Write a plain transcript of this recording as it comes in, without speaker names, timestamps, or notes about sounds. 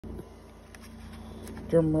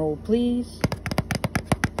Drum roll, please.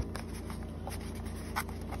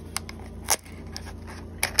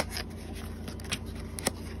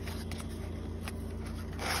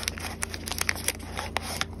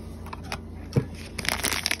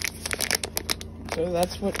 So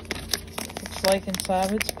that's what it looks like inside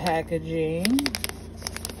of its packaging.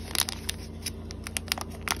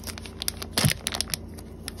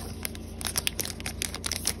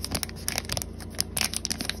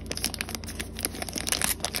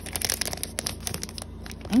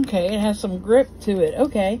 Okay, it has some grip to it.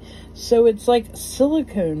 Okay, so it's like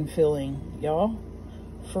silicone filling, y'all.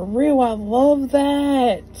 For real, I love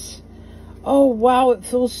that. Oh, wow, it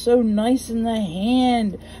feels so nice in the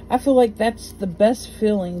hand. I feel like that's the best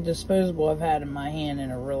feeling disposable I've had in my hand in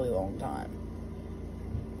a really long time.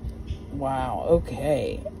 Wow,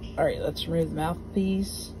 okay. All right, let's remove the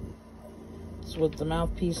mouthpiece. That's what the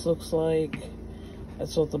mouthpiece looks like.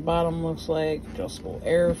 That's what the bottom looks like. Adjustable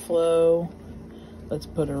airflow. Let's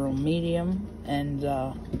put her on medium. And,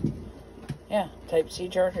 yeah, Type-C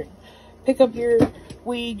charger. Pick up your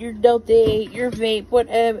weed, your Delta 8, your vape,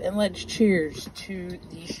 whatever, and let's cheers to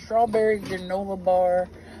the strawberry granola bar,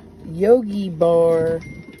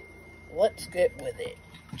 YogiBar. Let's get with it.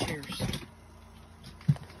 Cheers.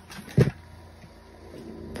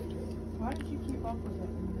 Why did you keep up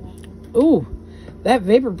with it? Ooh, that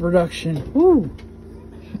vapor production. Ooh.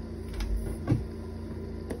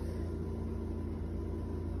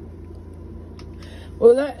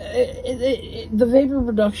 Well, the vapor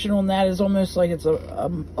production on that is almost like it's a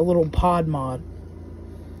little pod mod.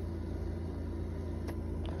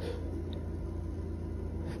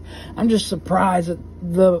 I'm just surprised at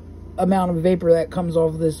the amount of vapor that comes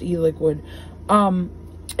off this e-liquid.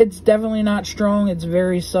 It's definitely not strong. It's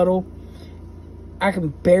very subtle. I can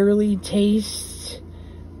barely taste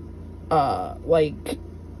like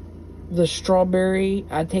the strawberry.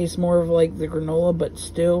 I taste more of like the granola, but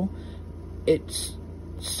still it's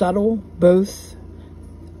subtle. Both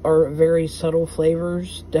are very subtle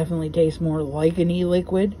flavors. Definitely taste more like an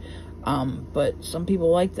e-liquid, but some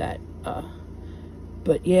people like that.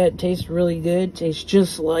 But yeah, it tastes really good. Tastes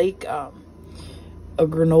just like a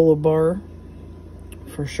granola bar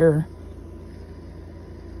for sure.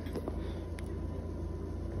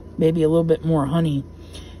 Maybe a little bit more honey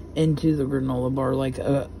into the granola bar, like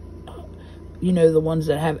you know, the ones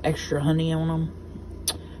that have extra honey on them.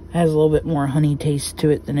 Has a little bit more honey taste to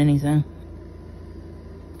it than anything.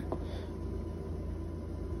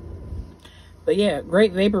 But yeah,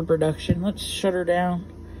 great vapor production. Let's shut her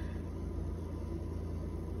down.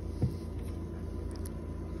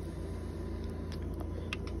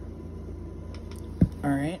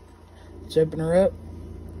 Alright, let's open her up.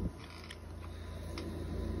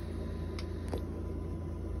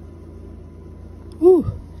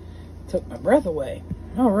 Whew, took my breath away.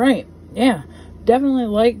 Alright, yeah. Definitely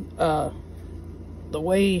like the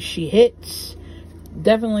way she hits.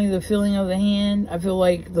 Definitely the feeling of the hand. I feel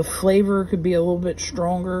like the flavor could be a little bit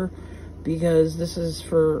stronger because this is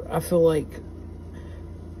for, I feel like,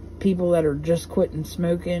 people that are just quitting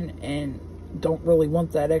smoking and don't really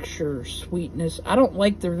want that extra sweetness. I don't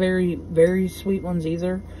like the very, very sweet ones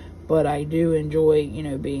either, but I do enjoy, you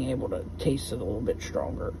know, being able to taste it a little bit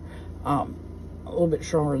stronger. A little bit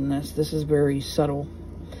stronger than this. This is very subtle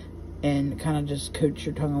and kind of just coats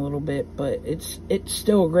your tongue a little bit, but it's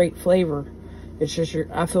still a great flavor. It's just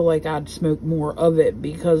I feel like I'd smoke more of it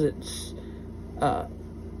because it's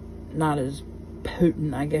not as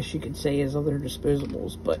potent, I guess you could say, as other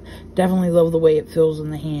disposables, but definitely love the way it feels in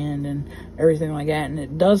the hand and everything like that. And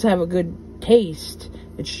it does have a good taste,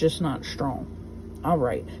 it's just not strong.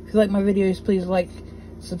 Alright, if you like my videos, please like,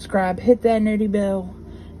 subscribe, hit that noti bell,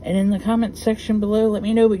 and in the comment section below, let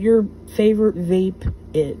me know what your favorite vape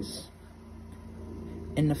is,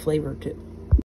 and the flavor too.